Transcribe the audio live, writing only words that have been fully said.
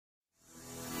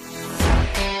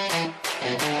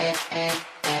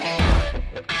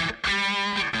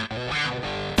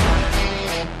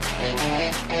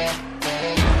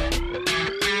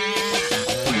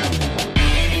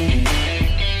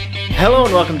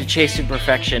and welcome to Chasing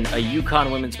Perfection, a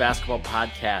UConn women's basketball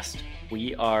podcast.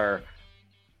 We are a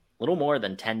little more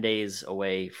than 10 days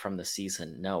away from the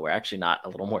season. No, we're actually not a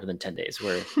little more than 10 days.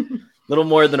 We're a little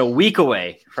more than a week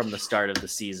away from the start of the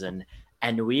season.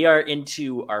 And we are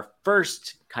into our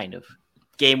first kind of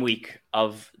game week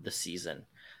of the season.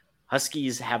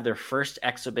 Huskies have their first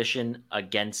exhibition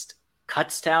against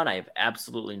Kutztown. I have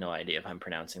absolutely no idea if I'm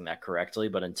pronouncing that correctly,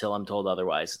 but until I'm told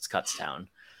otherwise, it's Kutztown.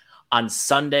 On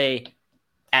Sunday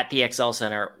at the XL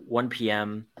Center, 1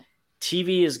 p.m.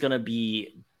 TV is going to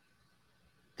be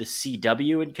the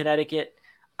CW in Connecticut.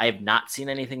 I have not seen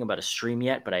anything about a stream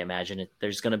yet, but I imagine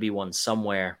there's going to be one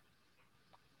somewhere.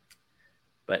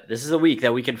 But this is a week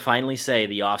that we can finally say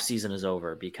the offseason is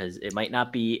over, because it might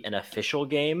not be an official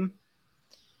game,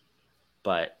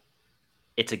 but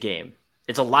it's a game.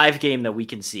 It's a live game that we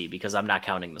can see, because I'm not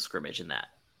counting the scrimmage in that.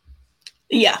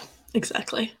 Yeah,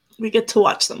 exactly. We get to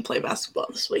watch them play basketball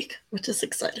this week, which is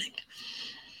exciting.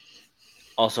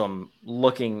 Also, I'm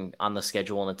looking on the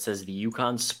schedule, and it says the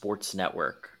UConn Sports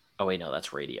Network. Oh, wait, no,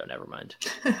 that's radio. Never mind.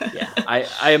 Yeah,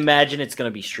 I imagine it's going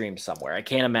to be streamed somewhere. I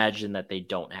can't imagine that they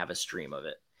don't have a stream of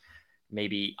it.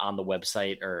 Maybe on the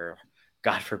website or,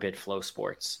 God forbid, Flow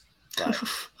Sports. But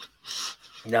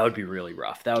that would be really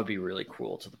rough. That would be really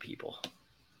cruel to the people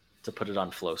to put it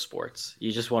on Flow Sports.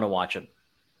 You just want to watch a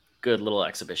good little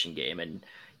exhibition game, and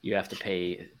you have to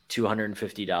pay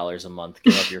 $250 a month,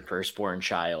 give up your firstborn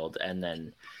child, and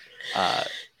then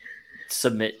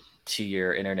submit to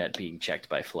your internet being checked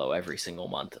by Flow every single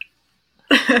month.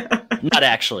 Not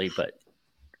actually, but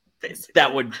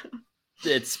basically.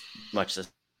 It's much the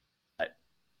same.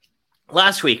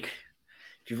 Last week,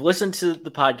 if you've listened to the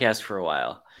podcast for a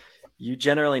while, you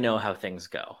generally know how things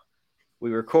go. We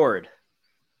record,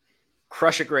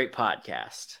 crush a great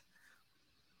podcast.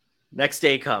 Next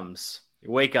day comes. You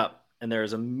wake up, and there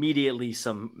is immediately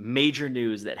some major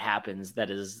news that happens that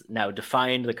is now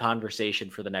defined the conversation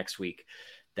for the next week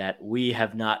that we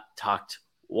have not talked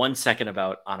 1 second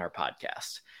about on our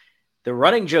podcast. The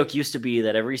running joke used to be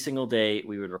that every single day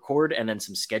we would record and then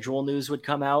some schedule news would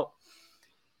come out.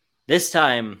 This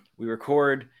time we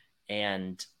record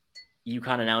and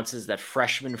UConn announces that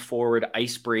freshman forward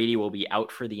Ice Brady will be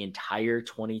out for the entire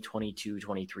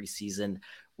 2022-23 season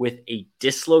with a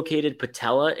dislocated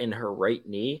patella in her right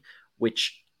knee,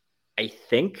 which I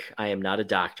think, I am not a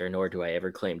doctor, nor do I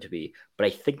ever claim to be, but I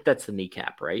think that's the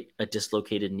kneecap, right? A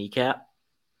dislocated kneecap?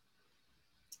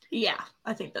 Yeah,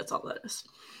 I think that's all that is.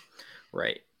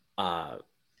 Right.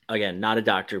 Again, not a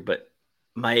doctor, but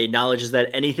my knowledge is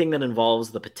that anything that involves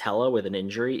the patella with an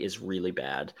injury is really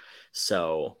bad.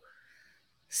 So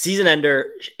season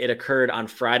ender, it occurred on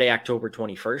Friday, October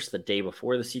 21st, the day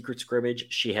before the secret scrimmage.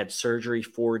 She had surgery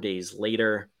 4 days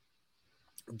later.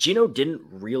 Gino didn't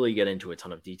really get into a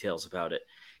ton of details about it.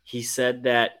 He said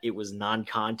that it was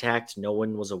non-contact. No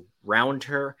one was around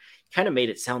her. Kind of made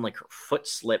it sound like her foot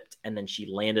slipped and then she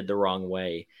landed the wrong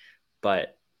way.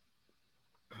 But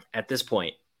at this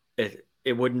point,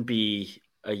 it wouldn't be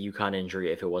a UConn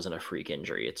injury if it wasn't a freak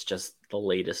injury. It's just the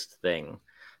latest thing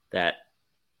that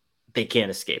they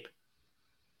can't escape.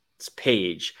 It's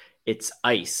Paige. It's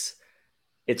Ice.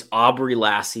 It's Aubrey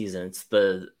last season. It's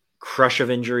the crush of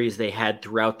injuries they had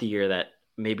throughout the year that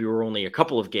maybe were only a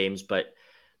couple of games, but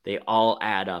they all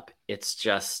add up. It's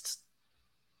just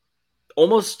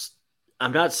almost,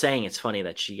 I'm not saying it's funny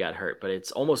that she got hurt, but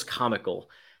it's almost comical,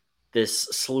 this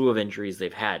slew of injuries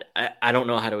they've had. I don't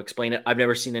know how to explain it. I've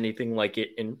never seen anything like it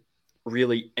in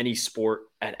really any sport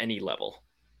at any level.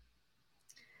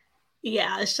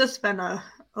 Yeah, it's just been a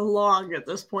long, at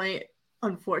this point,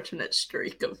 unfortunate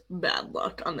streak of bad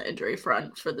luck on the injury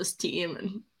front for this team.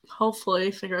 And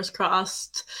hopefully, fingers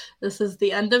crossed, this is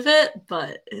the end of it,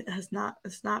 but it's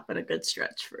not been a good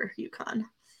stretch for UConn.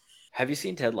 Have you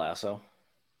seen Ted Lasso?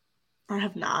 I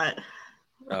have not.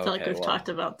 I feel like we've talked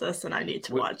about this and I need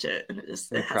to watch it. And it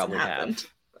hasn't happened.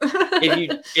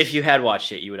 If you had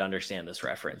watched it, you would understand this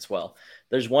reference. Well,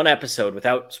 there's one episode,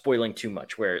 without spoiling too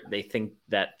much, where they think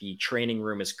that the training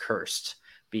room is cursed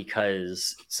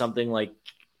because something like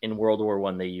in World War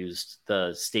I, they used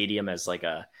the stadium as like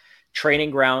a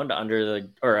training ground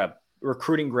or a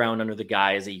recruiting ground under the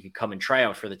guise that you could come and try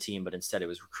out for the team, but instead it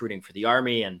was recruiting for the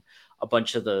Army, and a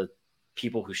bunch of the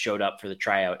people who showed up for the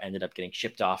tryout ended up getting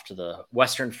shipped off to the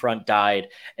Western Front, died,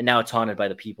 and now it's haunted by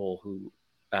the people who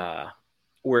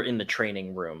were in the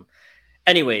training room.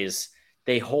 Anyways,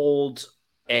 they hold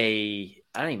I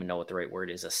don't even know what the right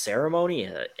word is, a ceremony,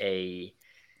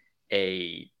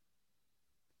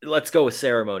 let's go with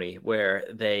ceremony, where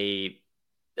they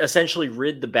essentially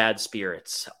rid the bad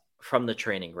spirits from the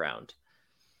training ground.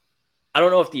 I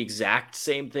don't know if the exact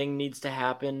same thing needs to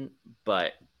happen,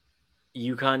 but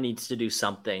UConn needs to do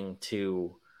something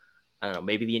to, I don't know,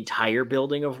 maybe the entire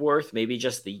building of Worth, maybe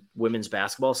just the women's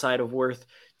basketball side of Worth,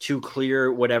 to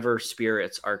clear whatever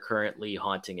spirits are currently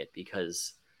haunting it,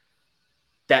 because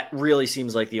that really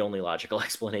seems like the only logical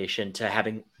explanation to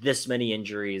having this many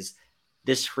injuries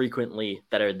this frequently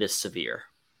that are this severe.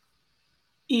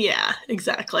 Yeah,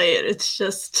 exactly. It's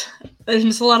just, there's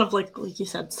just a lot of like you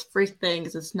said, freak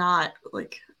things. It's not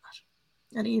like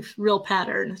any real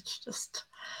pattern. It's just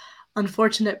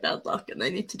unfortunate bad luck, and they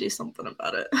need to do something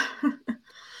about it.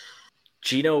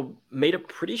 Gino made a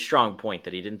pretty strong point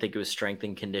that he didn't think it was strength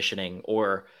and conditioning,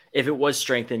 or if it was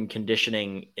strength and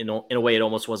conditioning, in a way, it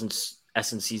almost wasn't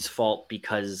SNC's fault,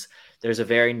 because there's a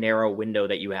very narrow window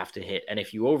that you have to hit. And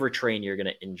if you overtrain, you're going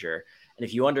to injure. And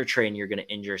if you undertrain, you're going to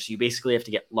injure. So you basically have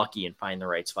to get lucky and find the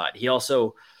right spot. He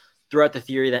also threw out the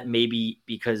theory that maybe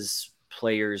because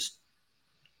players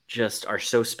just are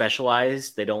so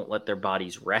specialized, they don't let their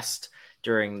bodies rest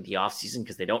during the off season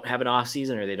because they don't have an off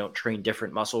season, or they don't train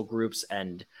different muscle groups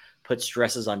and put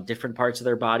stresses on different parts of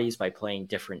their bodies by playing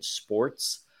different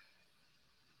sports.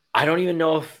 I don't even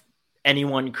know if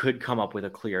anyone could come up with a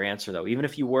clear answer, though. Even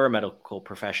if you were a medical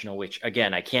professional, which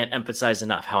again, I can't emphasize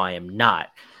enough how I am not,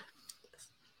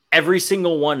 every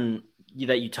single one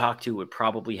that you talk to would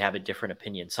probably have a different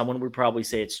opinion. Someone would probably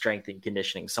say it's strength and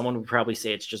conditioning. Someone would probably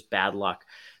say it's just bad luck.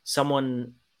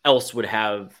 Someone else would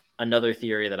have another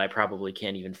theory that I probably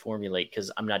can't even formulate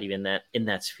because I'm not even in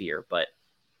that sphere. But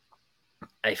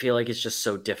I feel like it's just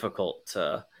so difficult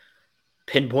to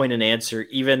pinpoint an answer,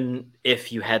 even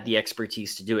if you had the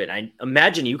expertise to do it. I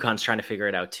imagine UConn's trying to figure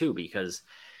it out too, because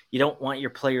you don't want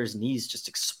your players' knees just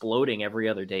exploding every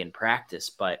other day in practice.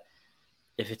 But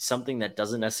if it's something that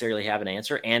doesn't necessarily have an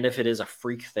answer, and if it is a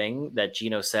freak thing that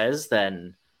Gino says,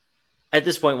 then at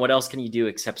this point, what else can you do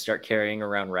except start carrying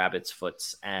around rabbit's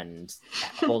foots and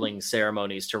holding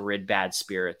ceremonies to rid bad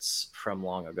spirits from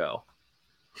long ago?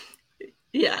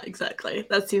 Yeah, exactly.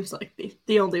 That seems like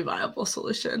the only viable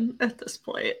solution at this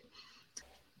point.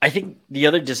 I think the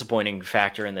other disappointing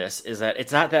factor in this is that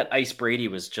it's not that Ice Brady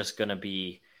was just going to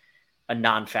be a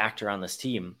non-factor on this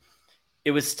team.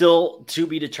 It was still to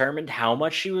be determined how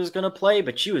much she was going to play,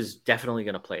 but she was definitely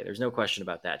going to play. There's no question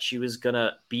about that. She was going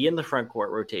to be in the front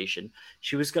court rotation.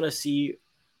 She was going to see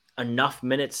enough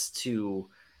minutes to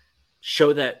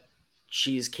show that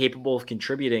she's capable of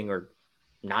contributing, or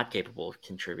not capable of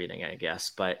contributing, I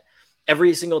guess. But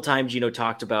every single time Gino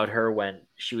talked about her when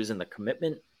she was in the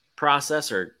commitment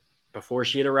process, or before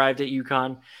she had arrived at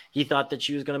UConn, he thought that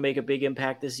she was going to make a big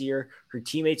impact this year. Her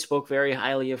teammates spoke very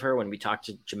highly of her. When we talked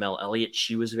to Jamel Elliott,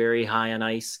 she was very high on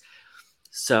ice.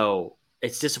 So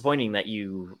it's disappointing that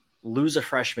you lose a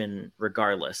freshman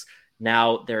regardless.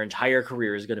 Now their entire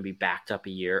career is going to be backed up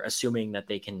a year, assuming that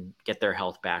they can get their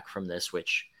health back from this,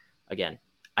 which, again,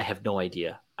 I have no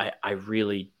idea. I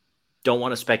really don't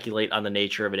want to speculate on the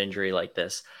nature of an injury like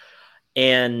this.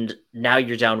 And now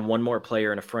you're down one more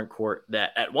player in a front court that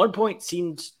at one point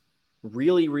seemed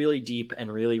really, really deep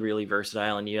and really, really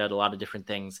versatile. And you had a lot of different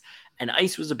things. And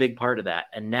ice was a big part of that.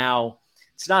 And now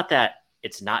it's not that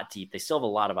it's not deep. They still have a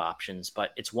lot of options,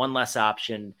 but it's one less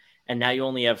option. And now you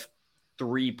only have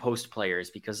 3 post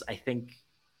players, because I think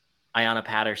Ayanna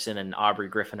Patterson and Aubrey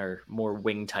Griffin are more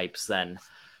wing types than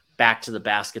back to the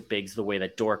basket bigs the way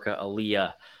that Dorka,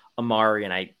 Aaliyah, Amari,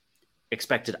 and I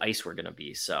expected ice were going to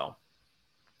be. So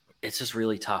it's just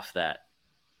really tough that,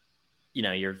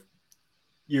 your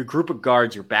group of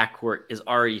guards, your backcourt is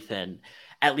already thin.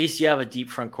 At least you have a deep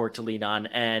front court to lean on,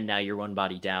 and now you're one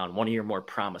body down, one of your more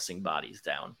promising bodies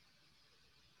down.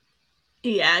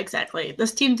 Yeah, exactly.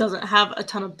 This team doesn't have a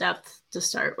ton of depth to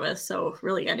start with, so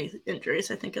really any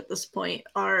injuries, I think, at this point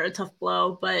are a tough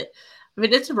blow. But I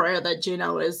mean, it's rare that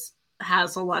Gino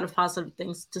has a lot of positive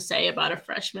things to say about a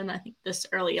freshman. I think this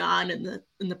early on in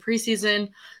the preseason,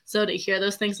 so to hear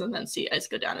those things and then see Ice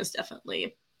go down is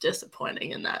definitely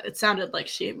disappointing. In that it sounded like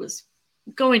she was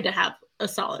going to have a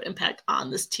solid impact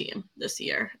on this team this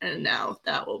year, and now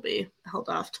that will be held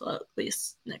off till at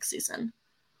least next season.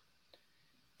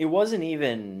 It wasn't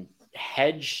even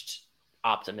hedged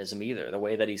optimism either, the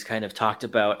way that he's kind of talked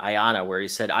about Ayanna, where he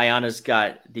said Ayanna's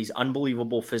got these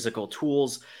unbelievable physical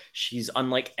tools. She's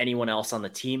unlike anyone else on the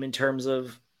team in terms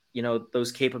of,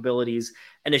 those capabilities.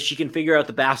 And if she can figure out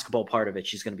the basketball part of it,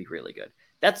 she's going to be really good.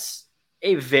 That's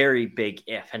a very big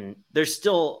if. And there's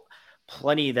still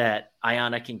plenty that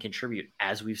Ayanna can contribute,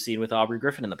 as we've seen with Aubrey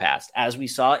Griffin in the past, as we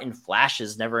saw in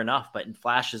flashes, never enough, but in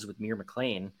flashes with Mir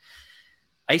McLean.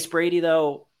 Ice Brady,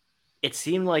 though, it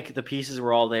seemed like the pieces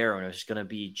were all there, and it was going to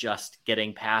be just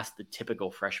getting past the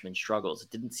typical freshman struggles. It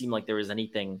didn't seem like there was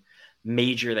anything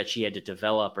major that she had to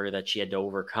develop or that she had to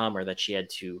overcome or that she had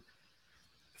to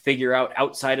figure out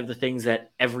outside of the things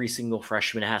that every single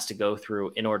freshman has to go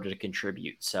through in order to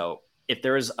contribute. So if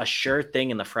there was a sure thing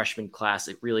in the freshman class,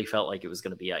 it really felt like it was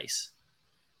going to be ice.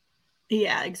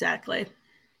 Yeah, exactly.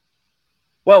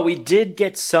 Well, we did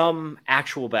get some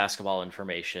actual basketball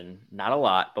information. Not a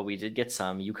lot, but we did get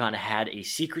some. UConn had a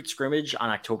secret scrimmage on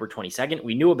October 22nd.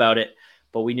 We knew about it,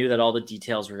 but we knew that all the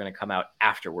details were going to come out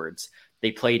afterwards.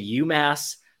 They played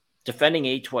UMass, defending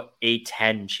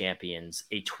A10 champions,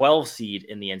 a 12 seed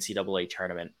in the NCAA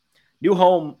tournament. New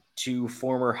home to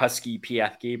former Husky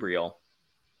Piath Gabriel.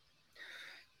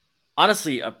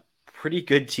 Honestly, a pretty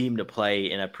good team to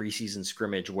play in a preseason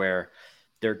scrimmage where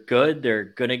they're good. They're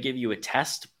going to give you a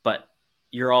test, but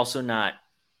you're also not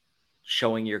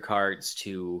showing your cards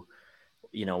to,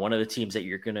 one of the teams that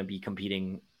you're going to be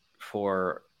competing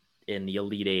for in the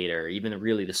Elite Eight or even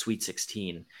really the Sweet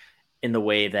 16 in the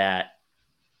way that,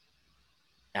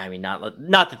 I mean, not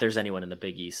that there's anyone in the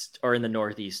Big East or in the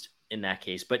Northeast in that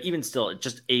case, but even still,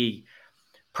 just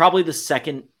probably the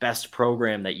second best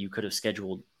program that you could have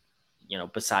scheduled,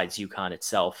 besides UConn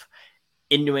itself.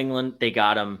 In New England, they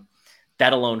got them.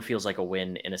 That alone feels like a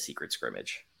win in a secret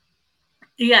scrimmage.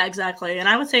 Yeah, exactly. And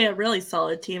I would say a really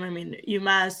solid team. I mean,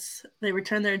 UMass, they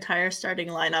returned their entire starting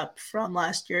lineup from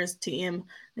last year's team.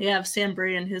 They have Sam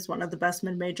Brian, who's one of the best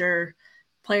mid-major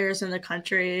players in the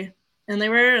country. And they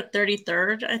were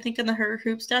 33rd, I think, in the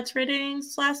Hoop Stats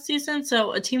ratings last season.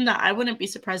 So a team that I wouldn't be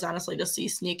surprised, honestly, to see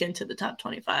sneak into the top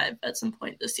 25 at some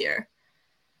point this year.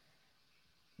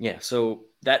 Yeah, so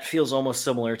that feels almost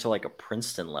similar to like a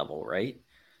Princeton level, right?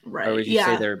 Right. Or would you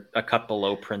say they're a cut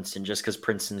below Princeton just because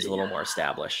Princeton's a little more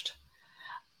established?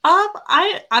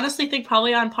 I honestly think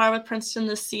probably on par with Princeton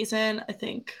this season. I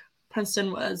think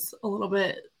Princeton was a little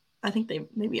bit, I think they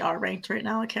maybe are ranked right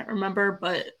now. I can't remember,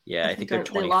 but yeah, I think they're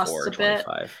 24, they lost a 25.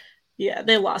 Bit. Yeah,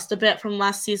 they lost a bit from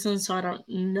last season, so I don't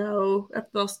know if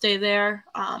they'll stay there.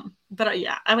 But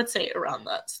yeah, I would say around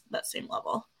that same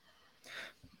level.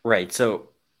 Right. So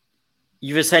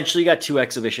you've essentially got 2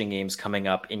 exhibition games coming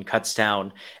up in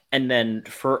Kutztown, and then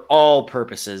for all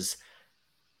purposes,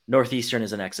 Northeastern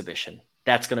is an exhibition.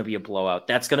 That's going to be a blowout.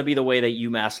 That's going to be the way that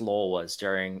UMass Lowell was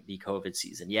during the COVID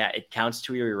season. Yeah, it counts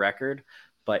to your record,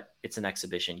 but it's an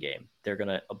exhibition game. They're going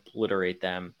to obliterate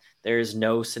them. There is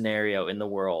no scenario in the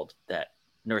world that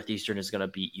Northeastern is going to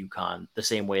beat UConn the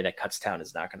same way that Kutztown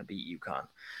is not going to beat UConn.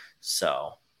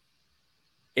 So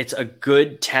it's a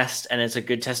good test, and it's a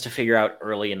good test to figure out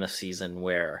early in the season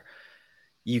where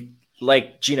you,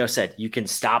 like Gino said, you can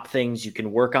stop things, you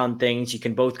can work on things, you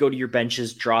can both go to your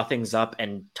benches, draw things up,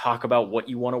 and talk about what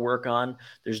you want to work on.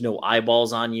 There's no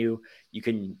eyeballs on you. You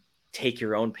can take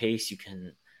your own pace. You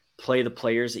can play the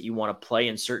players that you want to play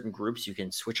in certain groups. You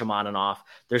can switch them on and off.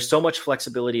 There's so much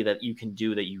flexibility that you can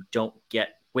do that you don't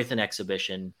get with an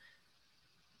exhibition.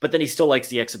 But then he still likes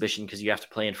the exhibition because you have to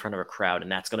play in front of a crowd,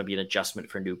 and that's going to be an adjustment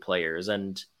for new players.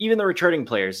 And even the returning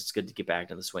players, it's good to get back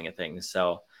to the swing of things.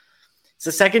 So it's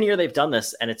the second year they've done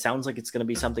this, and it sounds like it's going to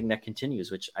be something that continues,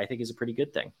 which I think is a pretty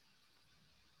good thing.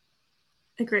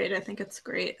 Agreed. I think it's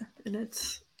great. And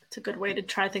it's a good way to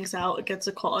try things out against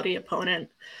a quality opponent,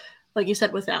 like you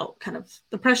said, without kind of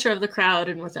the pressure of the crowd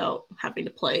and without having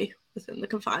to play within the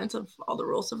confines of all the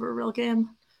rules of a real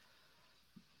game.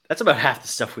 That's about half the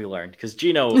stuff we learned because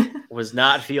Gino was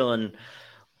not feeling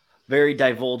very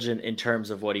divulgent in terms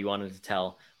of what he wanted to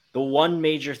tell. The one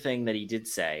major thing that he did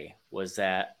say was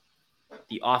that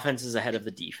the offense is ahead of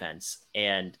the defense,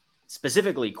 and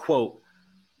specifically, quote,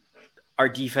 our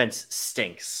defense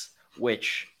stinks,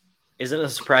 which isn't a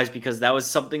surprise because that was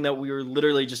something that we were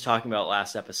literally just talking about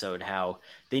last episode, how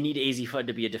they need Azzi Fudd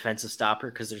to be a defensive stopper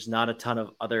because there's not a ton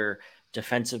of other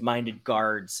defensive-minded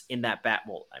guards in that back.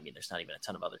 Well, I mean, there's not even a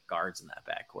ton of other guards in that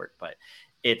backcourt, but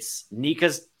it's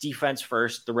Nika's defense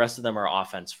first. The rest of them are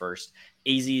offense first.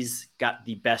 Azzi's got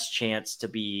the best chance to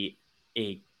be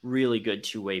a really good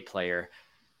two-way player.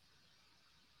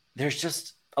 There's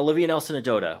just Olivia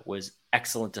Nelson-Ododa was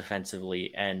excellent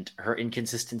defensively, and her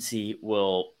inconsistency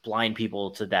will blind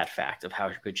people to that fact of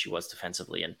how good she was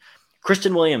defensively. And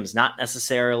Kristen Williams, not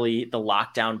necessarily the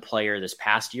lockdown player this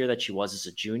past year that she was as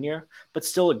a junior, but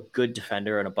still a good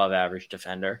defender, an above average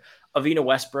defender. Avina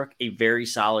Westbrook, a very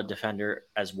solid defender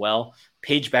as well.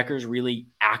 Paige Becker's really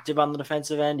active on the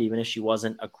defensive end, even if she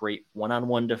wasn't a great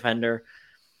one-on-one defender.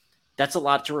 That's a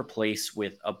lot to replace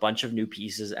with a bunch of new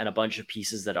pieces and a bunch of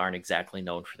pieces that aren't exactly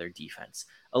known for their defense.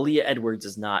 Aaliyah Edwards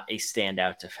is not a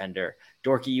standout defender.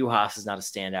 Dorky Uhas is not a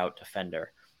standout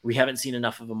defender. We haven't seen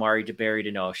enough of Amari DeBerry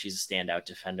to know if she's a standout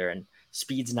defender, and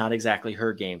speed's not exactly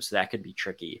her game, so that could be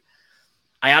tricky.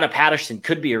 Ayanna Patterson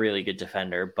could be a really good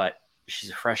defender, but She's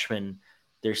a freshman.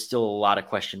 There's still a lot of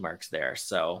question marks there.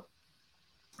 So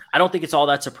I don't think it's all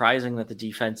that surprising that the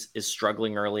defense is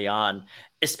struggling early on,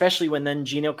 especially when then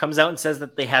Gino comes out and says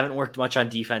that they haven't worked much on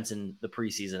defense in the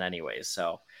preseason anyways.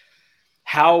 So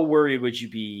how worried would you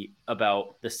be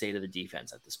about the state of the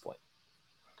defense at this point?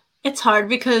 It's hard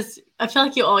because I feel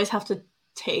like you always have to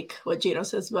take what Gino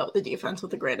says about the defense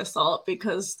with a grain of salt,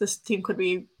 because this team could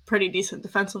be pretty decent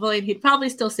defensively and he'd probably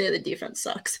still say the defense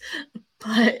sucks.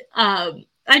 But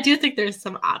I do think there's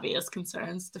some obvious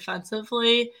concerns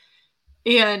defensively.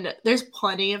 And there's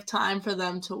plenty of time for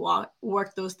them to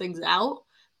work those things out.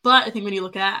 But I think when you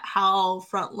look at how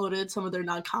front-loaded some of their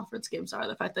non-conference games are,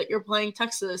 the fact that you're playing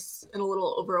Texas in a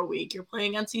little over a week, you're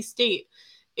playing NC State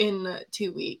in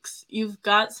 2 weeks, you've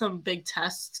got some big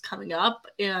tests coming up.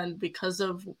 And because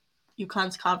of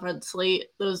UConn's conference slate,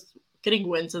 those getting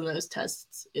wins in those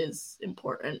tests is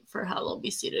important for how they'll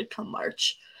be seeded come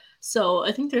March. So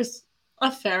I think there's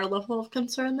a fair level of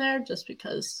concern there just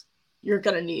because you're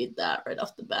going to need that right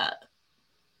off the bat.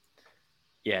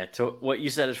 Yeah, to what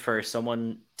you said at first,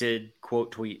 someone did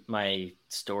quote tweet my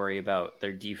story about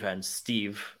their defense,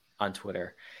 Steve, on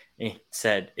Twitter. He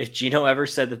said, if Gino ever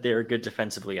said that they were good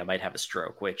defensively, I might have a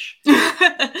stroke, which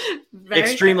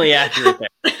extremely accurate there.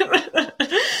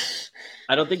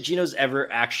 I don't think Gino's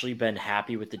ever actually been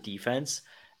happy with the defense,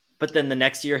 but then the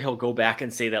next year he'll go back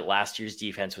and say that last year's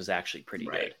defense was actually pretty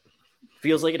good.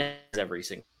 Feels like it has every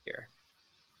single year.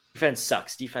 Defense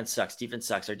sucks.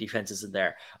 Our defense isn't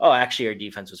there. Oh, actually, our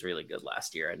defense was really good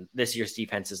last year, and this year's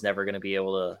defense is never going to be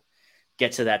able to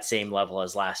get to that same level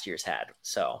as last year's had.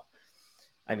 So,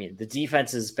 I mean, the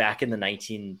defenses back in the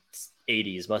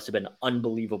 1980s must have been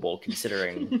unbelievable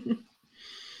considering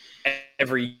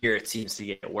every year it seems to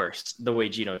get worse, the way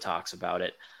Gino talks about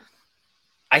it.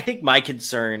 I think my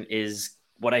concern is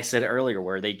what I said earlier,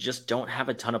 where they just don't have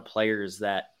a ton of players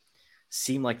that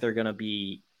seem like they're going to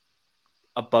be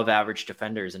above average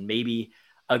defenders, and maybe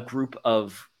a group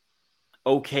of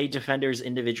okay defenders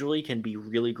individually can be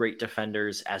really great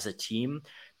defenders as a team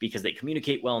because they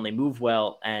communicate well and they move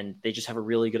well and they just have a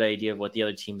really good idea of what the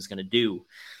other team is going to do.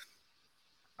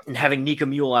 And having Nika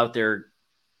Mule out there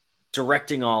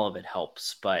directing all of it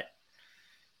helps, but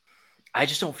I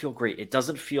just don't feel great. It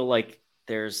doesn't feel like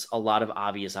there's a lot of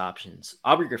obvious options.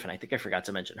 Aubrey Griffin, I think I forgot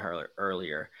to mention her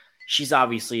earlier. She's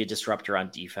obviously a disruptor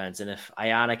on defense. And if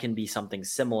Ayana can be something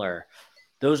similar,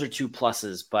 those are two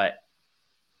pluses. But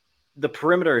the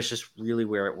perimeter is just really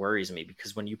where it worries me,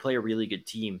 because when you play a really good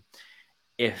team,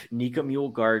 if Nika Mule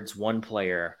guards one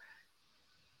player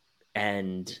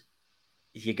and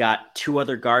you got two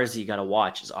other guards that you got to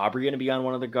watch, is Aubrey going to be on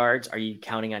one of the guards? Are you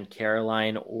counting on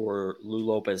Caroline or Lou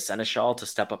Lopez Seneschal to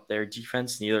step up their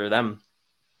defense? Neither of them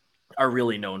are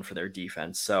really known for their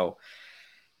defense. So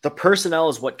the personnel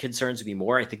is what concerns me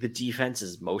more. I think the defense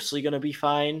is mostly going to be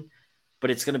fine,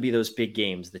 but it's going to be those big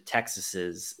games, the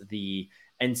Texases, the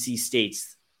NC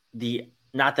States,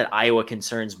 not that Iowa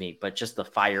concerns me, but just the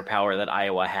firepower that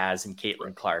Iowa has in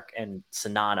Caitlin Clark and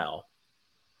Sonano.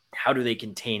 How do they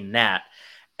contain that?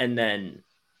 And then,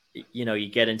 you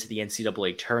get into the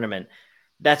NCAA tournament.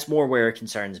 That's more where it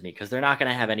concerns me, because they're not going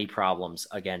to have any problems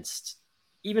against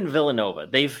even Villanova.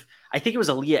 I think it was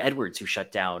Aaliyah Edwards who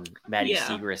shut down Maddie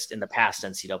Siegrist in the past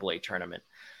NCAA tournament.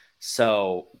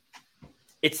 So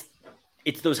it's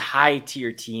those high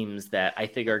tier teams that I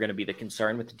think are going to be the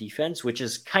concern with the defense, which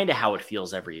is kind of how it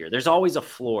feels every year. There's always a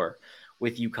floor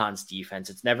with UConn's defense.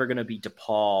 It's never going to be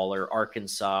DePaul or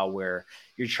Arkansas where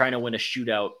you're trying to win a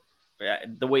shootout.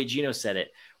 The way Gino said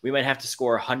it, we might have to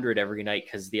score 100 every night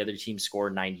because the other team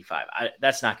scored 95.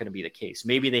 That's not going to be the case.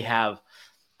 Maybe they have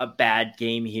a bad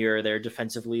game here or there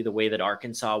defensively, the way that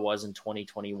Arkansas was in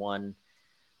 2021.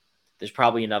 There's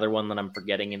probably another one that I'm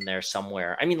forgetting in there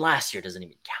somewhere. I mean, last year doesn't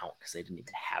even count because they didn't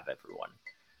even have everyone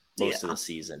most of the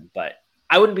season. But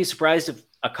I wouldn't be surprised if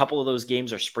a couple of those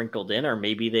games are sprinkled in, or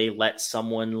maybe they let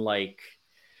someone like,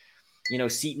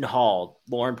 Seton Hall,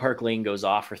 Lauren Park Lane goes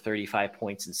off for 35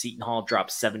 points and Seton Hall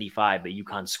drops 75, but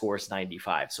UConn scores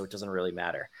 95. So it doesn't really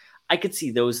matter. I could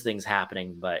see those things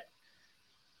happening, but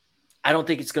I don't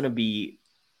think it's going to be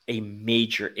a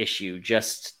major issue,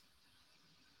 just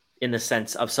in the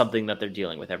sense of something that they're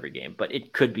dealing with every game, but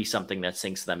it could be something that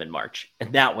sinks them in March.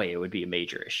 And that way it would be a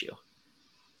major issue.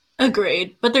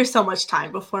 Agreed. But there's so much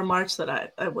time before March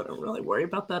that I wouldn't really worry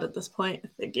about that at this point. I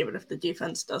think even if the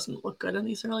defense doesn't look good in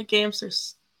these early games,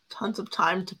 there's tons of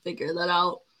time to figure that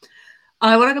out.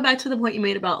 I want to go back to the point you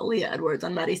made about Aaliyah Edwards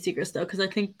on Maddie Siegrist, though, because I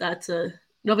think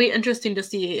it'll be interesting to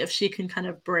see if she can kind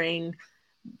of bring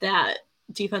that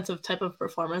defensive type of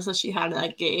performance that she had in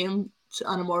that game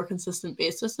on a more consistent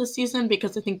basis this season,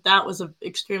 because I think that was an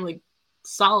extremely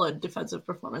solid defensive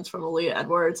performance from Aaliyah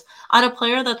Edwards on a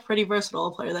player that's pretty versatile,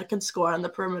 a player that can score on the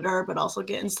perimeter but also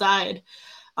get inside.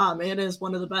 And is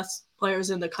one of the best players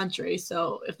in the country.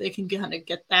 So if they can kind of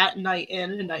get that night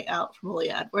in and night out from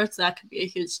Aaliyah Edwards, that could be a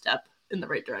huge step in the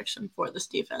right direction for this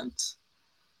defense.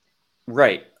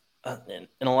 Right.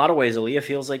 In a lot of ways, Aaliyah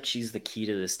feels like she's the key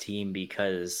to this team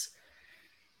because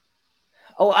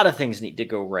a lot of things need to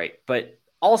go right, but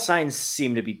all signs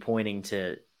seem to be pointing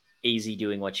to AZ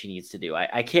doing what she needs to do.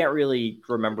 I can't really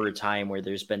remember a time where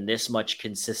there's been this much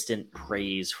consistent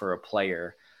praise for a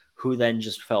player who then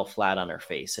just fell flat on her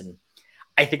face. And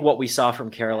I think what we saw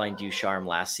from Caroline Ducharme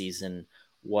last season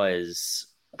was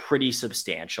pretty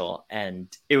substantial, and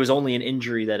it was only an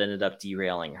injury that ended up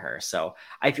derailing her. So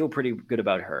I feel pretty good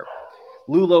about her.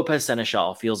 Lou Lopez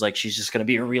Seneschal feels like she's just going to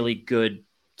be a really good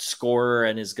scorer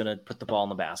and is going to put the ball in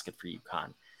the basket for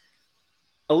UConn.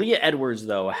 Aaliyah Edwards,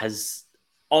 though, has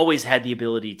always had the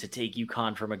ability to take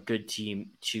UConn from a good team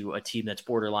to a team that's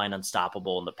borderline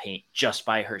unstoppable in the paint just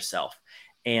by herself.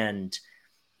 And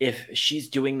if she's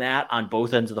doing that on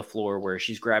both ends of the floor, where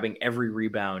she's grabbing every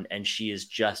rebound and she is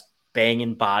just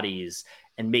banging bodies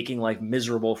and making life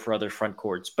miserable for other front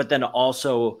courts, but then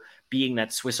also being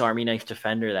that Swiss Army knife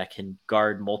defender that can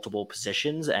guard multiple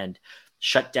positions and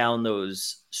shut down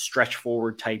those stretch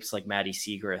forward types like Maddie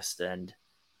Siegrist and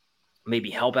maybe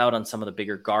help out on some of the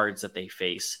bigger guards that they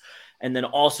face, and then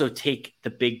also take the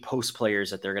big post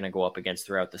players that they're going to go up against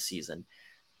throughout the season.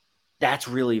 That's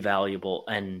really valuable,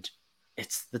 and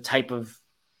it's the type of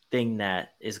thing that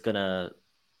is going to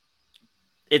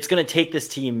take this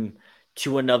team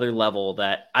to another level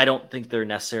that I don't think they're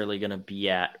necessarily going to be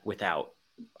at without,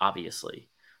 obviously.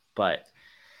 But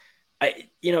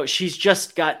she's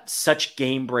just got such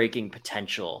game-breaking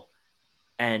potential.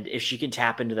 And if she can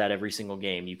tap into that every single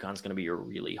game, UConn's going to be a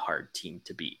really hard team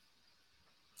to beat.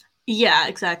 Yeah,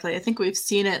 exactly. I think we've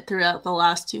seen it throughout the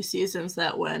last 2 seasons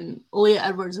that when Aaliyah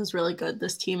Edwards is really good,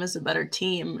 this team is a better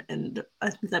team. And I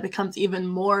think that becomes even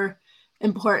more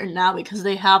important now because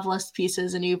they have less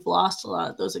pieces and you've lost a lot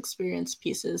of those experienced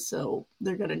pieces. So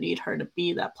they're going to need her to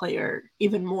be that player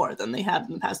even more than they have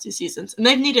in the past 2 seasons. And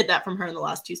they've needed that from her in the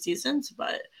last 2 seasons,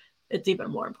 but it's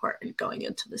even more important going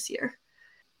into this year.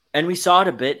 And we saw it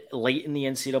a bit late in the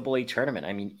NCAA tournament.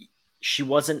 I mean, she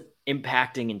wasn't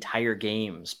impacting entire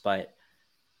games, but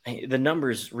the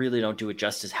numbers really don't do it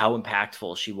justice how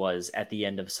impactful she was at the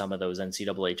end of some of those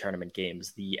NCAA tournament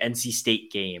games. The NC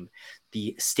State game,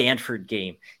 the Stanford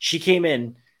game. She came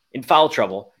in foul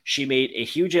trouble. She made a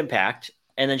huge impact,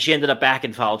 and then she ended up back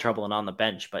in foul trouble and on the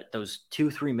bench. But those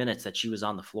 2-3 minutes that she was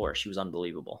on the floor, she was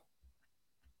unbelievable.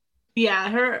 Yeah,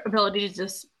 her ability to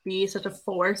just be such a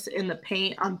force in the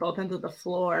paint on both ends of the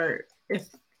floor, if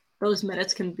those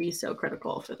minutes can be so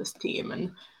critical for this team,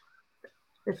 and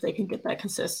if they can get that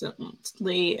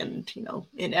consistently and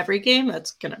in every game,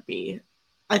 that's gonna be,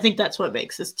 I think that's what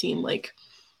makes this team like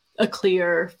a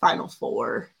clear Final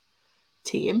Four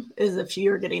team, is if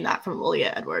you're getting that from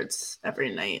Aaliyah Edwards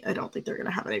every night. I don't think they're gonna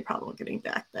have any problem getting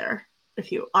back there.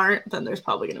 If you aren't, then there's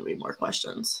probably gonna be more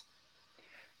questions.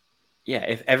 Yeah,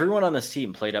 if everyone on this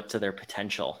team played up to their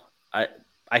potential,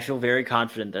 I feel very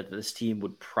confident that this team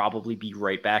would probably be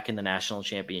right back in the national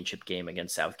championship game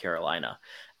against South Carolina.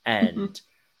 And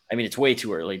I mean, it's way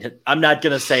too early. I'm not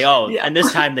going to say, and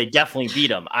this time they definitely beat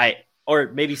them.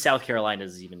 Or maybe South Carolina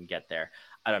doesn't even get there.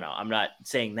 I don't know. I'm not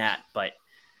saying that, but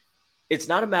it's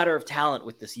not a matter of talent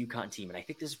with this UConn team. And I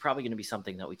think this is probably going to be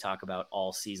something that we talk about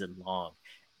all season long.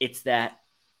 It's that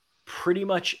pretty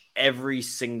much every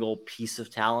single piece of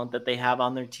talent that they have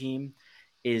on their team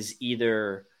is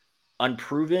either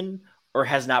unproven or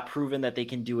has not proven that they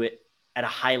can do it at a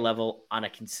high level on a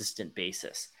consistent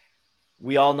basis.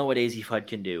 We all know what AZ Fudd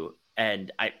can do.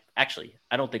 And I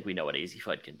don't think we know what AZ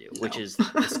Fudd can do, which is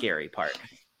the scary part.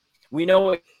 We know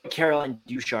what Caroline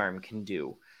Ducharme can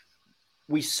do.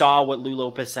 We saw what Lou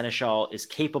Lopez Seneschal is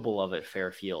capable of at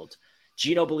Fairfield.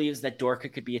 Gino believes that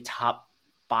Dorka could be a top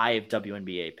 5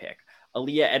 WNBA pick.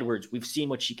 Aaliyah Edwards, we've seen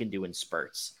what she can do in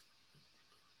spurts.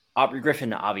 Aubrey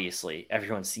Griffin, obviously,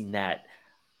 everyone's seen that.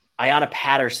 Ayanna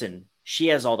Patterson, she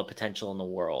has all the potential in the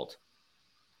world.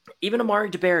 Even Amari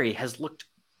DeBerry has looked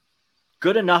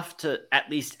good enough to at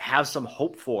least have some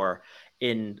hope for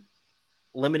in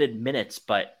limited minutes,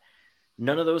 but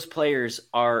none of those players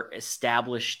are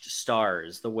established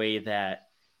stars the way that,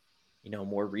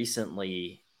 more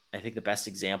recently, I think the best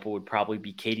example would probably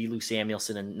be Katie Lou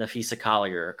Samuelson and Nafisa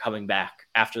Collier coming back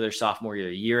after their sophomore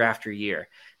year after year.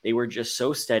 They were just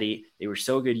so steady. They were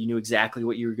so good. You knew exactly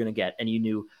what you were going to get. And you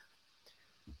knew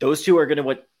those two are going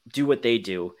to do what they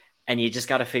do. And you just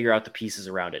got to figure out the pieces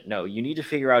around it. No, you need to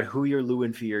figure out who your Lou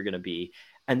and Fee are going to be.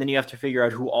 And then you have to figure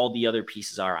out who all the other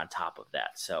pieces are on top of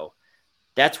that. So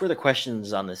that's where the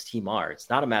questions on this team are. It's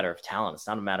not a matter of talent. It's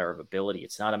not a matter of ability.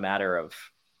 It's not a matter of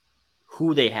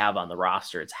who they have on the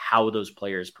roster. It's how those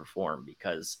players perform.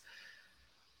 Because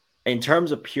in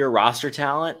terms of pure roster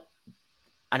talent,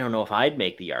 I don't know if I'd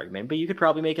make the argument, but you could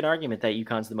probably make an argument that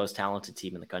UConn's the most talented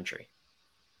team in the country.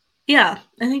 Yeah,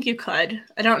 I think you could.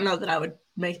 I don't know that I would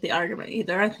make the argument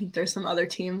either. I think there's some other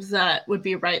teams that would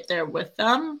be right there with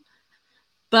them,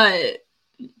 but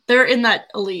they're in that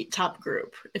elite top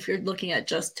group if you're looking at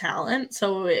just talent.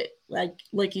 So it,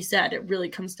 like you said, it really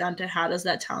comes down to how does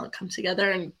that talent come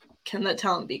together and can that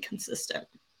talent be consistent?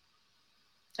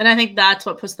 And I think that's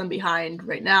what puts them behind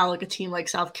right now, like a team like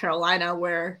South Carolina,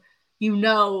 where you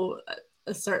know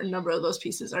a certain number of those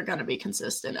pieces are going to be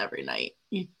consistent every night.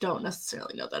 You don't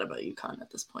necessarily know that about UConn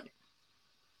at this point.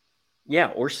 Yeah,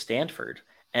 or Stanford.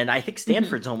 And I think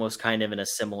Stanford's almost kind of in a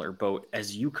similar boat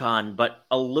as UConn, but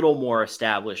a little more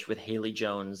established with Haley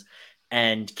Jones.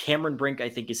 And Cameron Brink, I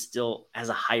think, is still has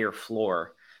a higher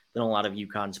floor than a lot of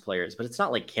UConn's players. But it's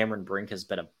not like Cameron Brink has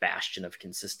been a bastion of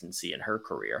consistency in her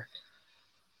career.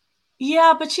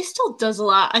 Yeah, but she still does a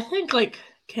lot. I think like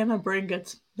Cameron Brink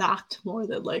gets knocked more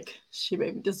than like she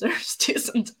maybe deserves to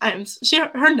sometimes.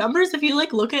 Her numbers, if you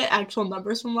like look at actual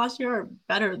numbers from last year, are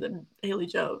better than Haley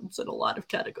Jones in a lot of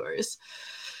categories.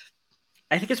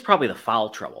 I think it's probably the foul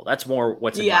trouble. That's more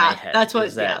what's in my head. That's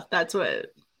what,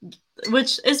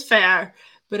 which is fair.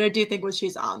 But I do think when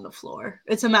she's on the floor,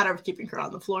 it's a matter of keeping her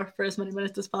on the floor for as many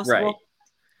minutes as possible.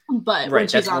 Right. But when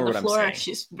she's on the floor,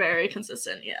 she's very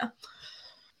consistent. Yeah.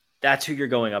 That's who you're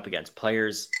going up against.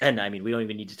 Players, and I mean, we don't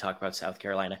even need to talk about South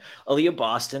Carolina. Aaliyah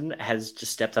Boston has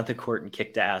just stepped on the court and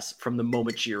kicked ass from the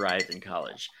moment she arrived in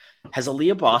college. Has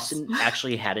Aaliyah Boston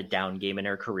actually had a down game in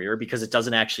her career? Because it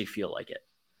doesn't actually feel like it.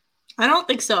 I don't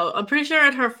think so. I'm pretty sure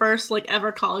at her first like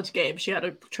ever college game, she had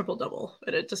a triple-double,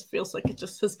 and it just feels like it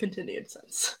just has continued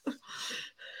since.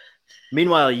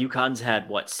 Meanwhile, UConn's had,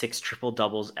 6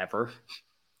 triple-doubles ever?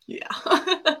 Yeah.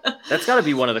 That's got to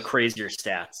be one of the crazier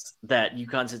stats, that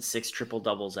UConn's had 6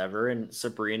 triple-doubles ever, and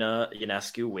Sabrina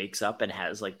Ionescu wakes up and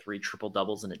has like 3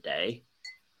 triple-doubles in a day.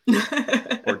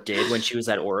 Or did when she was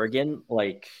at Oregon.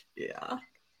 Yeah.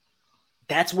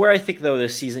 That's where I think, though,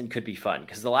 this season could be fun,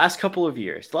 because the last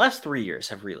 3 years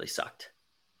have really sucked.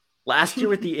 Last year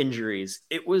with the injuries,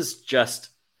 it was just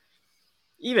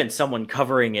even someone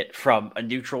covering it from a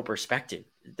neutral perspective.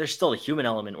 There's still a human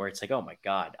element where it's like, oh my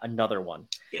God, another one.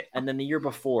 Yeah. And then the year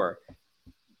before,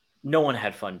 no one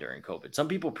had fun during COVID. Some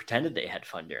people pretended they had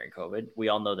fun during COVID. We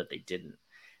all know that they didn't.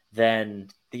 Then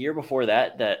the year before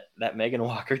that Megan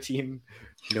Walker team,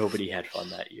 nobody had fun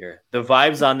that year. The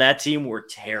vibes on that team were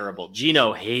terrible.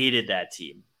 Gino hated that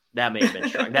team. That may have been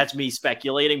strong. That's me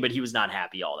speculating, but he was not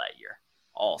happy all that year,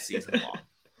 all season long.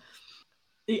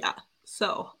 Yeah.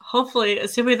 So hopefully,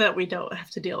 assuming that we don't have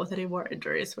to deal with any more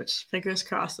injuries, which fingers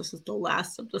crossed, this is the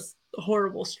last of this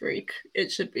horrible streak.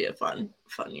 It should be a fun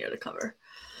year to cover.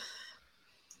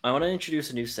 I want to introduce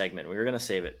a new segment. We were going to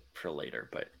save it for later,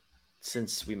 but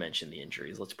since we mentioned the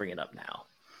injuries, let's bring it up now.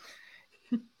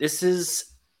 This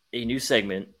is a new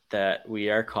segment that we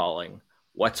are calling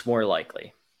What's More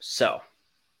Likely. So,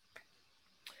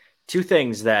 2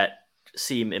 things that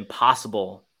seem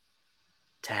impossible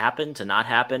to happen, to not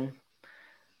happen.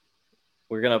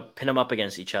 We're going to pin them up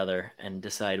against each other and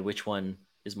decide which one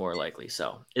is more likely.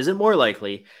 So, is it more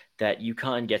likely that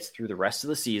UConn gets through the rest of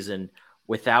the season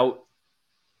without,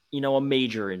 a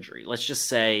major injury? Let's just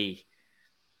say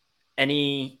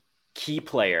any key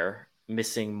player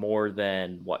missing more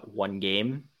than 1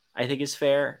 game, I think is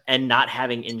fair, and not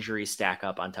having injuries stack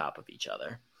up on top of each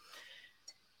other.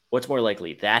 What's more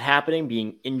likely? That happening,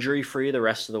 being injury-free the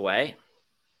rest of the way,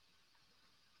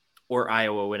 or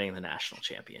Iowa winning the national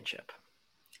championship?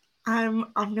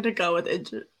 I'm gonna go with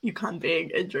UConn being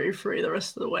injury-free the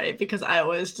rest of the way, because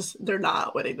Iowa is they're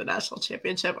not winning the national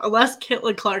championship unless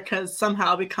Caitlin Clark has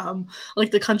somehow become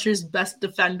like the country's best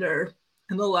defender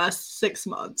in the last 6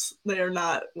 months. They are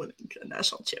not winning a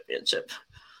national championship.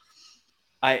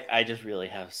 I just really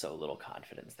have so little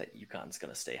confidence that UConn's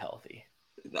going to stay healthy.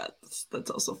 That's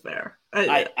also fair.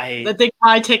 I think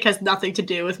my take has nothing to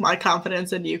do with my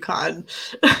confidence in UConn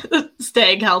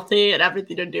staying healthy, and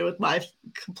everything to do with my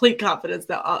complete confidence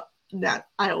that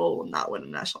Iowa will not win a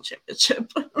national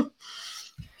championship.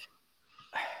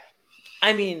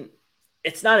 I mean,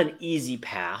 it's not an easy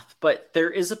path, but there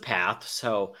is a path.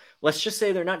 So let's just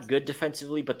say they're not good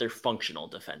defensively, but they're functional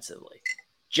defensively.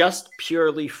 Just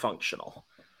purely functional,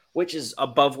 which is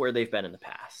above where they've been in the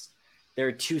past. They're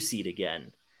a 2 seed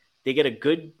again. They get a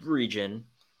good region.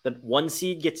 The 1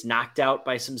 seed gets knocked out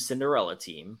by some Cinderella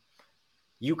team.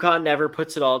 UConn never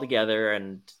puts it all together.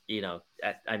 And,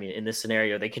 in this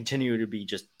scenario, they continue to be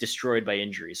just destroyed by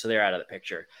injuries. So they're out of the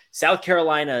picture. South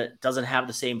Carolina doesn't have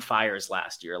the same fire as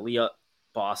last year. Aaliyah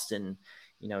Boston,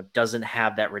 doesn't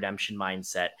have that redemption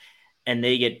mindset, and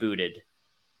they get booted.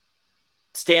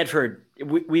 Stanford,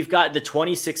 we've got the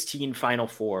 2016 Final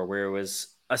Four where it was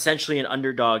essentially an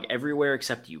underdog everywhere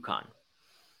except UConn.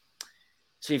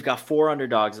 So you've got 4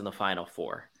 underdogs in the Final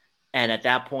Four. And at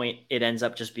that point, it ends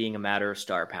up just being a matter of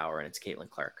star power, and it's Caitlin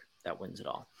Clark that wins it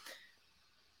all.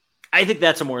 I think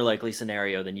that's a more likely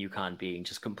scenario than UConn being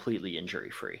just completely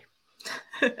injury-free.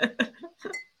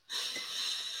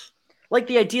 Like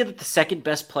the idea that the second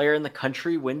best player in the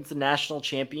country wins the national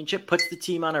championship, puts the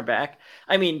team on her back.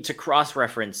 I mean, to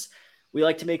cross-reference, we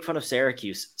like to make fun of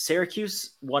Syracuse.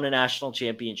 Syracuse won a national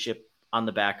championship on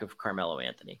the back of Carmelo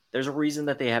Anthony. There's a reason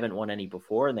that they haven't won any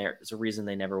before, and there's a reason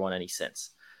they never won any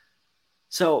since.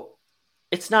 So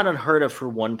it's not unheard of for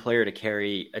one player to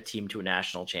carry a team to a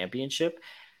national championship.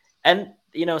 And,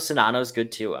 Sonano's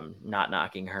good too. I'm not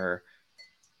knocking her.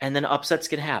 And then upsets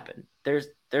can happen. There's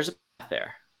a path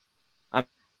there.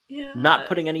 Not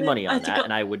putting any money on that,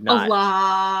 and I would not. A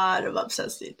lot of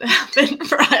upsets need to happen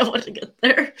for Iowa to get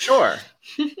there. Sure.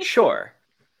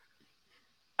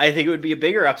 I think it would be a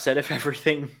bigger upset if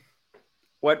everything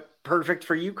went perfect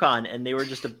for UConn and they were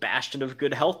just a bastion of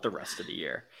good health the rest of the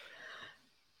year.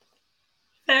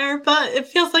 Fair, but it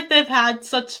feels like they've had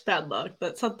such bad luck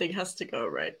that something has to go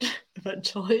right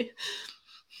eventually.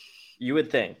 You would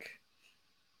think.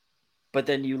 But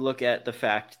then you look at the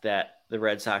fact that the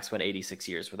Red Sox went 86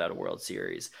 years without a World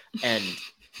Series, and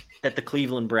that the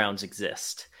Cleveland Browns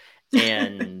exist.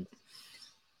 And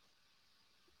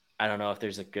I don't know if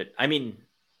there's I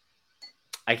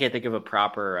can't think of a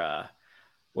proper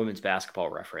women's basketball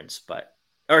reference,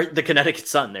 or the Connecticut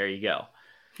Sun. There you go.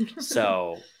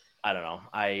 So I don't know.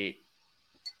 I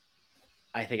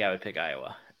think I would pick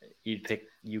Iowa. You'd pick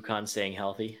UConn staying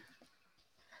healthy.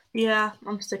 Yeah,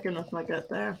 I'm sticking with my gut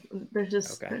there.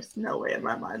 There's no way in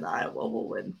my mind that Iowa will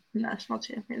win the national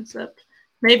championship.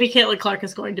 Maybe Caitlin Clark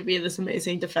is going to be this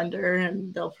amazing defender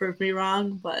and they'll prove me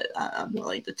wrong, but I'm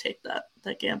willing to take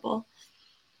that gamble.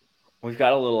 We've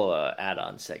got a little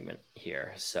add-on segment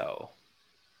here. So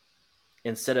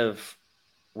instead of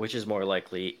which is more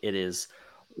likely, it is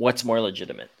what's more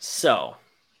legitimate. So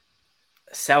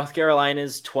South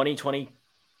Carolina's 2020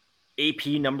 AP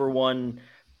number 1,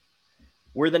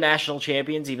 we're the national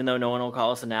champions, even though no one will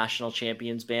call us a national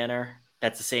champions banner.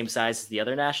 That's the same size as the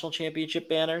other national championship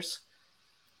banners.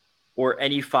 Or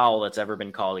any foul that's ever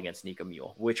been called against Nika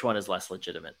Mühl. Which one is less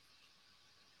legitimate?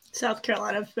 South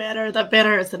Carolina banner. That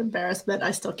banner is an embarrassment.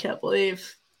 I still can't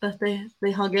believe that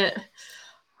they hung it.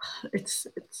 It's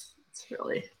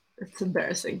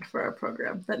embarrassing for our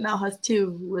program that now has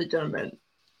 2 legitimate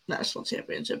national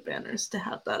championship banners to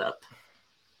have that up.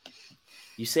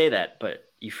 You say that, but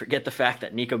you forget the fact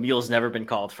that Nika Mühl's never been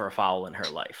called for a foul in her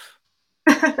life.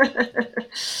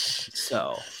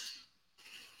 So,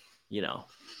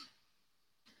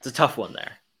 it's a tough one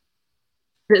there.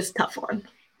 It is a tough one.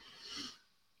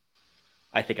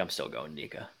 I think I'm still going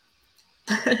Nika.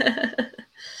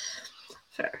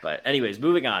 Fair. But anyways,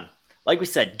 moving on. Like we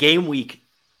said, game week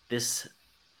this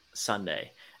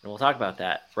Sunday. And we'll talk about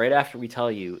that right after we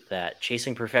tell you that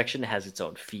Chasing Perfection has its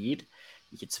own feed.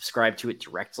 You can subscribe to it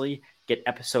directly, get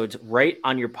episodes right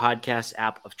on your podcast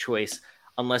app of choice,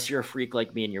 unless you're a freak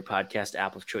like me and your podcast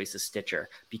app of choice is Stitcher,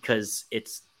 because it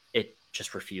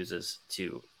just refuses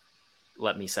to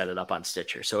let me set it up on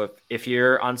Stitcher. So if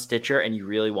you're on Stitcher and you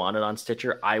really want it on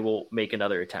Stitcher, I will make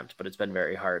another attempt, but it's been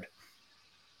very hard.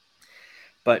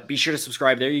 But be sure to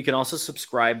subscribe there. You can also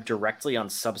subscribe directly on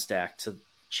Substack to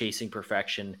Chasing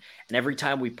Perfection. And every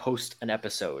time we post an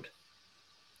episode,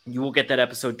 you will get that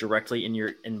episode directly in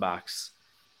your inbox.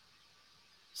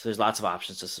 So there's lots of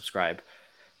options to subscribe.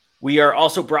 We are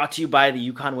also brought to you by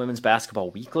the UConn Women's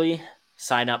Basketball Weekly.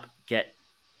 Sign up, get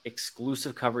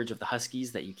exclusive coverage of the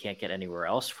Huskies that you can't get anywhere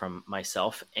else from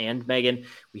myself and Megan.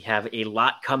 We have a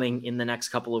lot coming in the next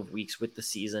couple of weeks with the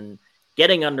season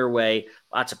getting underway.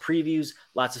 Lots of previews,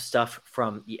 lots of stuff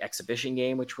from the exhibition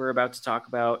game, which we're about to talk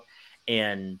about.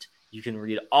 And you can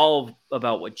read all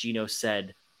about what Gino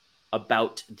said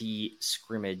about the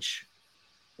scrimmage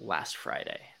last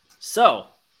Friday. So,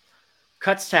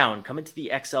 Kutztown coming to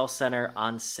the XL Center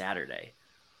on Saturday.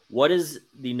 What is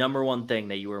the number one thing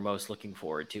that you were most looking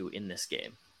forward to in this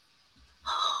game?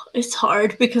 It's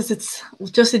hard because it's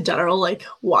just in general, like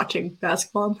watching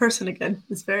basketball in person again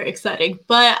is very exciting.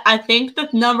 But I think the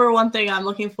number one thing I'm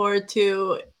looking forward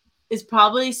to is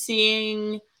probably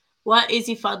seeing what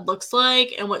Azzi Fudd looks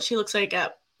like and what she looks like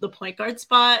at the point guard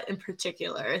spot in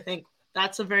particular. I think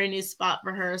that's a very new spot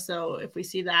for her. So if we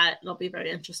see that, it'll be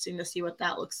very interesting to see what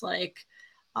that looks like.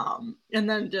 And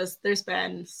then just there's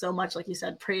been so much, like you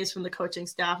said, praise from the coaching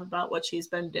staff about what she's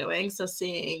been doing. So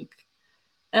seeing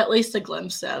at least a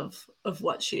glimpse of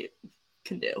what she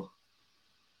can do.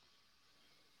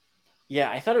 Yeah,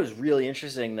 I thought it was really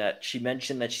interesting that she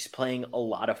mentioned that she's playing a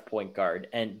lot of point guard.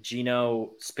 And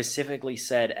Gino specifically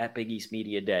said at Big East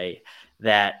Media Day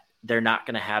that they're not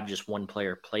going to have just one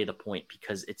player play the point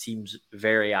because it seems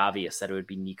very obvious that it would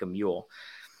be Nika Mule.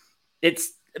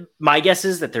 It's my guess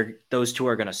is that those two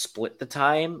are going to split the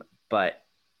time, but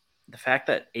the fact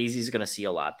that AZ is going to see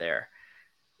a lot there,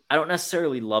 I don't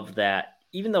necessarily love that,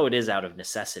 even though it is out of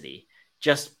necessity,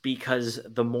 just because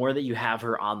the more that you have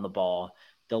her on the ball,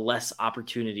 the less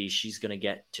opportunities she's going to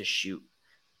get to shoot.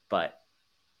 But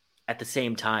at the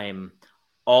same time,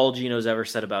 all Gino's ever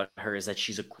said about her is that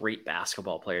she's a great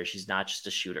basketball player. She's not just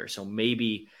a shooter. So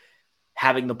maybe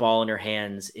having the ball in her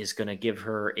hands is going to give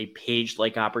her a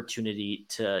Paige-like opportunity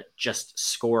to just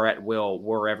score at will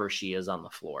wherever she is on the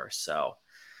floor. So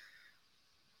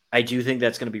I do think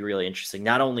that's going to be really interesting.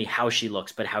 Not only how she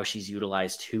looks, but how she's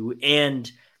utilized too, and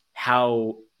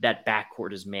how that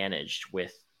backcourt is managed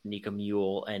with Nika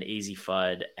Mule and AZ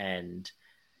Fudd and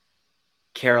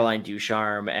Caroline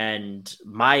Ducharme. And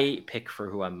my pick for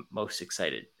who I'm most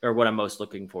excited, or what I'm most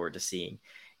looking forward to seeing,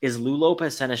 is Lou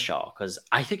Lopez Seneschal, because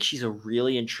I think she's a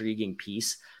really intriguing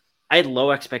piece. I had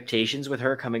low expectations with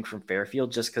her coming from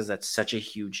Fairfield just because that's such a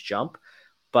huge jump.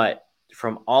 But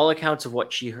from all accounts of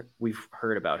what we've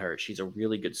heard about her, she's a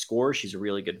really good scorer. She's a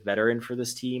really good veteran for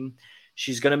this team.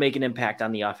 She's going to make an impact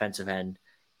on the offensive end,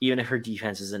 even if her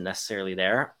defense isn't necessarily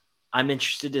there. I'm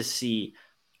interested to see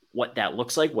what that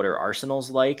looks like, what her arsenal's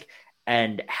like,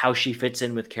 and how she fits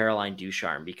in with Caroline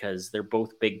Ducharme, because they're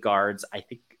both big guards.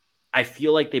 I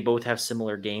feel like they both have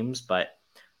similar games, but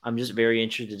I'm just very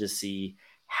interested to see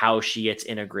how she gets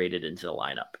integrated into the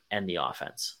lineup and the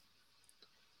offense.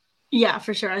 Yeah,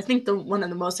 for sure. I think one of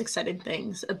the most exciting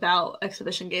things about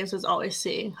exhibition games is always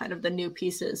seeing kind of the new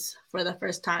pieces for the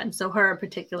first time. So her in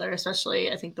particular,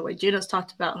 especially, I think the way Gino's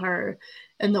talked about her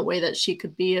and the way that she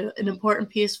could be an important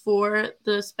piece for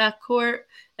this backcourt.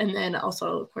 And then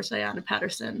also, of course, Ayanna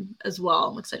Patterson as well.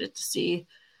 I'm excited to see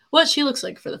what she looks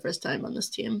like for the first time on this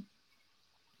team.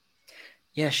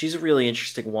 Yeah, she's a really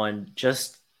interesting one.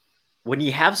 Just when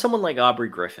you have someone like Aubrey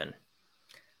Griffin,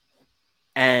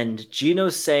 and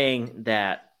Gino's saying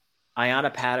that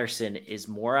Ayanna Patterson is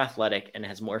more athletic and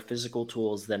has more physical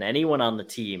tools than anyone on the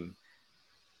team,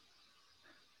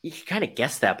 you can kind of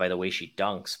guess that by the way she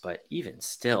dunks, but even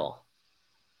still,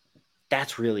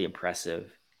 that's really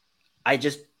impressive.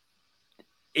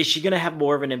 Is she going to have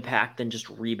more of an impact than just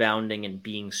rebounding and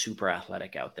being super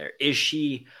athletic out there? Is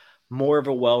she more of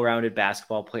a well-rounded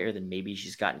basketball player than maybe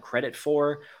she's gotten credit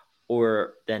for,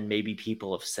 or than maybe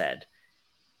people have said?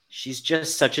 She's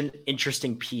just such an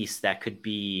interesting piece that could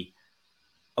be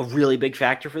a really big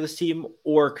factor for this team,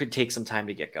 or could take some time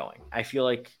to get going. I feel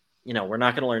like, we're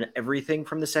not going to learn everything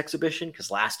from this exhibition, because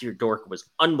last year Dork was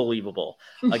unbelievable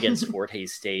against Fort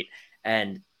Hays State.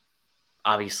 And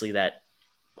obviously that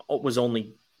was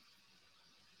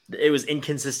it was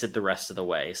inconsistent the rest of the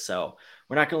way. So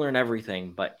we're not going to learn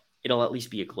everything, but it'll at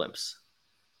least be a glimpse.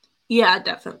 Yeah,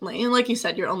 definitely. And like you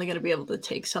said, you're only going to be able to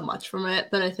take so much from it.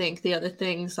 But I think the other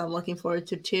things I'm looking forward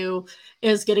to too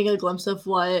is getting a glimpse of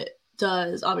what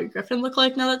does Aubrey Griffin look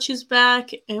like now that she's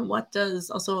back, and what does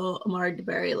also Amari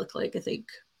DeBerry look like. I think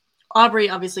Aubrey,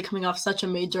 obviously coming off such a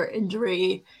major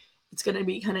injury, it's going to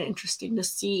be kind of interesting to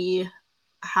see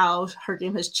how her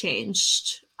game has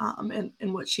changed,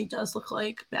 and what she does look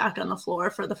like back on the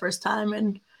floor for the first time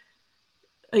in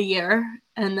a year.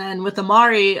 And then with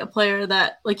Amari, a player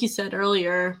that, like you said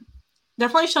earlier,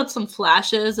 definitely showed some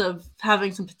flashes of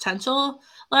having some potential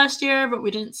last year, but we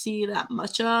didn't see that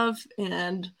much of.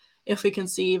 And if we can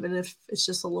see, even if it's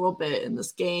just a little bit in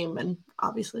this game, and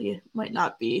obviously it might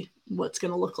not be what's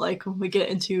going to look like when we get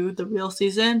into the real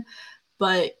season,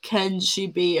 but can she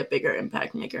be a bigger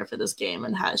impact maker for this game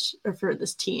and for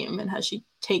this team? And has she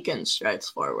taken strides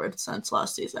forward since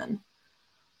last season?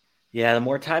 Yeah, the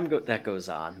more time that goes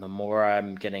on, the more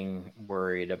I'm getting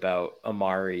worried about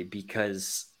Amari,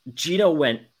 because Gino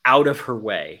went out of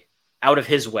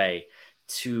his way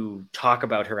to talk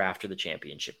about her after the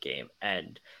championship game,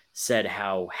 and said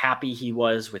how happy he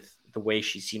was with the way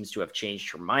she seems to have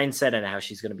changed her mindset and how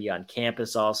she's going to be on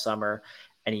campus all summer.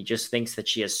 And he just thinks that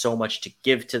she has so much to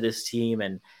give to this team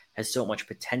and has so much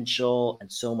potential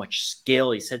and so much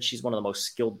skill. He said she's one of the most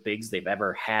skilled bigs they've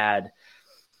ever had.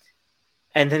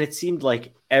 And then it seemed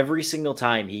like every single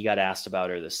time he got asked about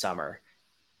her this summer,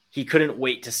 he couldn't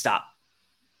wait to stop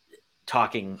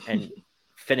talking and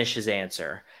finish his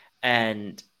answer.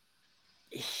 And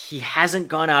he hasn't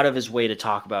gone out of his way to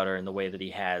talk about her in the way that he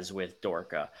has with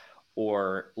Dorka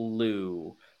or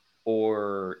Lou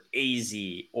or AZ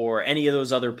or any of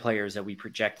those other players that we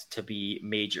project to be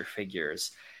major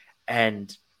figures.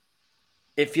 And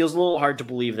it feels a little hard to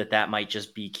believe that that might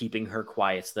just be keeping her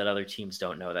quiet so that other teams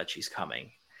don't know that she's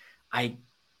coming. I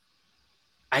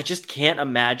just can't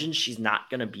imagine she's not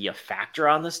going to be a factor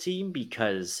on this team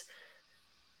because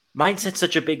mindset's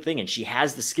such a big thing and she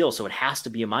has the skill. So it has to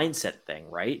be a mindset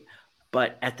thing, right?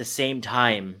 But at the same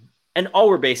time, and all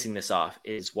we're basing this off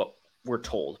is what we're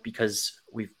told because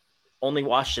we've only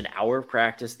watched an hour of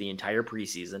practice the entire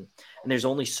preseason. And there's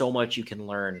only so much you can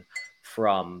learn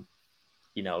from,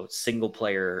 you know, single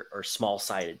player or small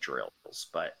sided drills.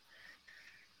 But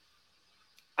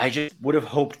I just would have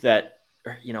hoped that,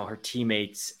 you know, her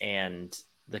teammates and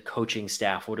the coaching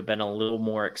staff would have been a little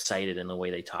more excited in the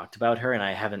way they talked about her. And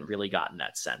I haven't really gotten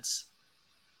that sense.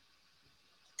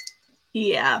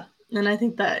 Yeah. And I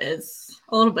think that is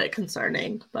a little bit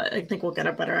concerning, but I think we'll get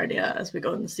a better idea as we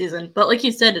go in the season. But like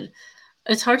you said,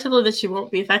 it's hard to believe that she won't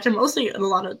be a factor, mostly in a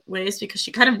lot of ways, because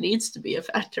she kind of needs to be a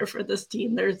factor for this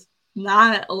team. There's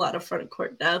not a lot of front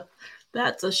court depth.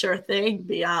 That's a sure thing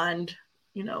beyond,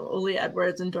 you know, Oli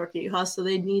Edwards and Dorka Juhász. So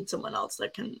they need someone else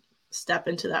that can step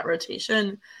into that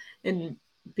rotation and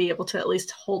be able to at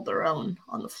least hold their own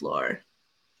on the floor.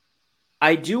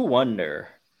 I do wonder,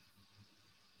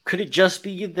 could it just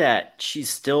be that she's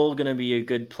still going to be a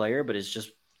good player, but is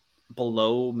just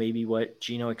below maybe what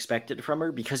Gino expected from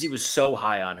her because he was so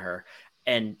high on her?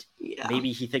 And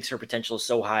maybe he thinks her potential is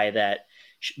so high that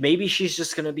maybe she's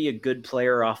just going to be a good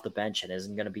player off the bench and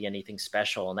isn't going to be anything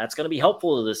special. And that's going to be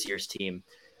helpful to this year's team,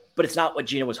 but it's not what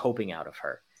Gino was hoping out of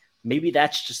her. Maybe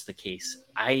that's just the case.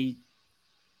 I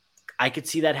could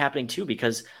see that happening too,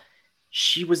 because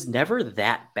she was never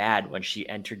that bad when she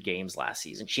entered games last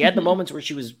season. She had the moments where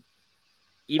she was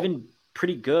even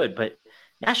pretty good, but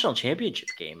national championship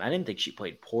game, I didn't think she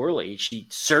played poorly. She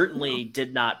certainly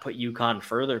did not put UConn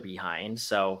further behind.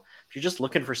 So if you're just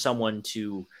looking for someone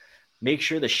to make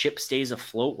sure the ship stays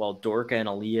afloat while Dorka and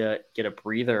Aaliyah get a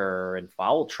breather or in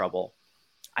foul trouble,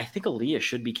 I think Aaliyah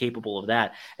should be capable of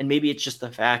that. And maybe it's just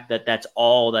the fact that that's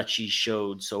all that she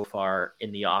showed so far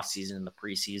in the offseason and the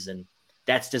preseason.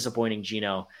 That's disappointing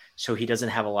Gino. So he doesn't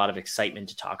have a lot of excitement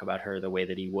to talk about her the way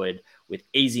that he would with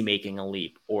AZ making a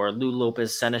leap or Lou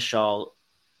Lopez Seneschal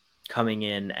coming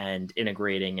in and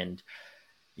integrating and,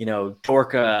 you know,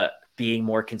 Dorka being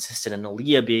more consistent and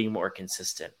Aaliyah being more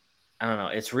consistent. I don't know.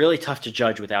 It's really tough to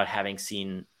judge without having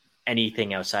seen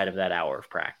anything outside of that hour of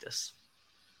practice.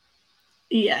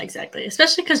 Yeah, exactly.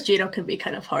 Especially because Gino can be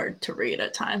kind of hard to read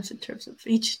at times in terms of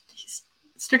he's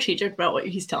strategic about what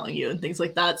he's telling you and things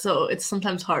like that. So it's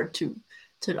sometimes hard to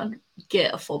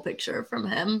get a full picture from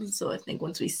him. So I think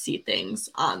once we see things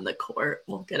on the court,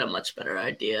 we'll get a much better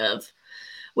idea of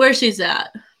where she's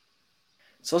at.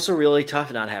 It's also really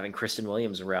tough not having Kristen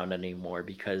Williams around anymore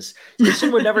because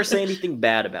Kristen would never say anything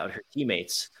bad about her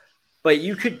teammates. But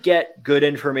you could get good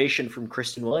information from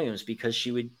Kristen Williams because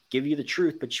she would give you the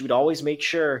truth, but she would always make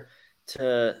sure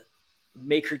to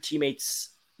make her teammates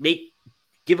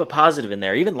give a positive in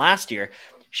there. Even last year,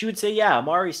 she would say, yeah,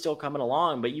 Amari's still coming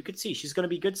along, but you could see she's going to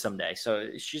be good someday.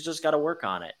 So she's just got to work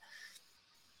on it.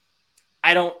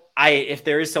 If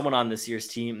there is someone on this year's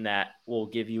team that will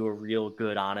give you a real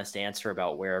good, honest answer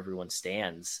about where everyone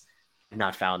stands, I've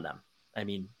not found them. I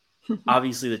mean,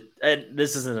 obviously,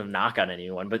 this isn't a knock on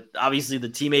anyone, but obviously the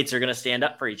teammates are going to stand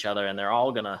up for each other and they're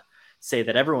all going to say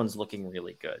that everyone's looking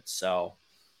really good. So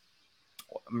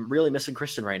I'm really missing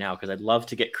Kristen right now because I'd love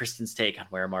to get Kristen's take on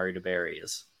where Amari DeBerry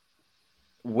is.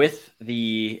 With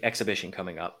the exhibition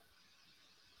coming up,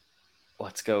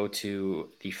 let's go to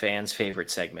the fans' favorite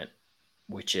segment,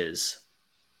 which is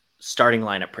starting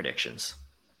lineup predictions.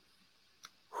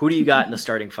 Who do you got in the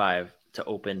starting five to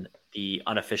open the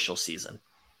unofficial season?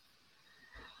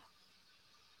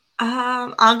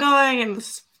 I'm going, and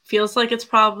this feels like it's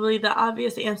probably the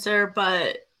obvious answer,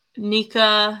 but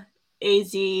Nika,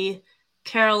 AZ,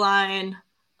 Caroline,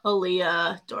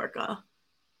 Aaliyah, Dorka.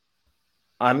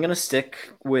 I'm going to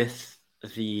stick with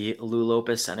the Lou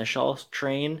Lopez Seneschal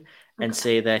train and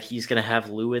say that he's going to have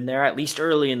Lou in there at least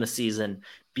early in the season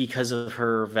because of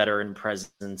her veteran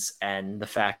presence and the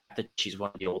fact that she's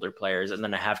one of the older players, and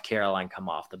then to have Caroline come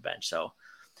off the bench. So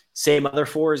same other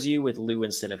four as you with Lou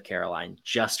instead of Caroline,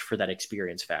 just for that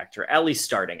experience factor, at least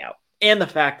starting out. And the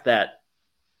fact that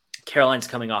Caroline's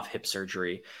coming off hip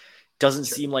surgery doesn't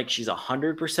seem like she's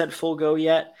 100% full go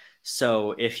yet.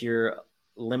 So if you're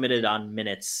limited on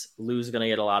minutes. Lou's going to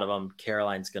get a lot of them.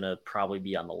 Caroline's going to probably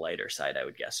be on the lighter side, I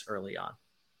would guess, early on.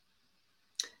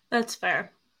 That's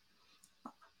fair.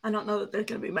 I don't know that there's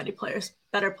going to be many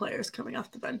better players coming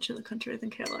off the bench in the country than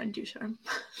Caroline Ducharme,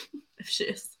 if she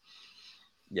is.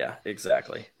 Yeah,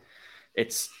 exactly.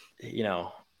 It's,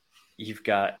 you've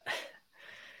got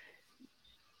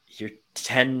you're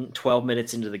 10, 12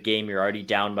 minutes into the game. You're already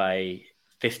down by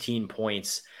 15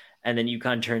 points. And then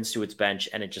UConn turns to its bench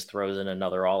and it just throws in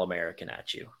another All-American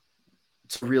at you.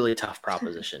 It's a really tough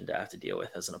proposition to have to deal with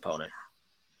as an opponent.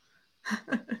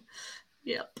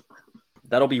 Yep.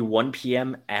 That'll be 1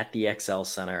 p.m. at the XL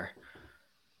Center.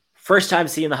 First time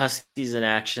seeing the Huskies in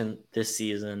action this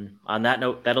season. On that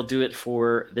note, that'll do it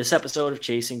for this episode of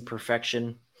Chasing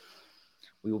Perfection.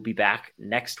 We will be back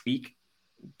next week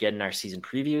getting our season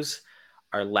previews,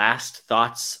 our last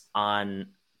thoughts on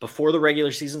before the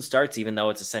regular season starts, even though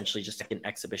it's essentially just an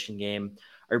exhibition game,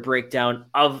 our breakdown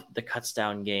of the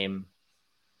Kutztown game.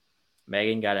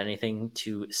 Megan, got anything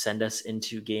to send us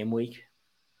into game week?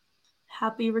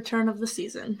 Happy return of the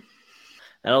season.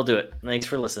 That'll do it. Thanks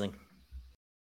for listening.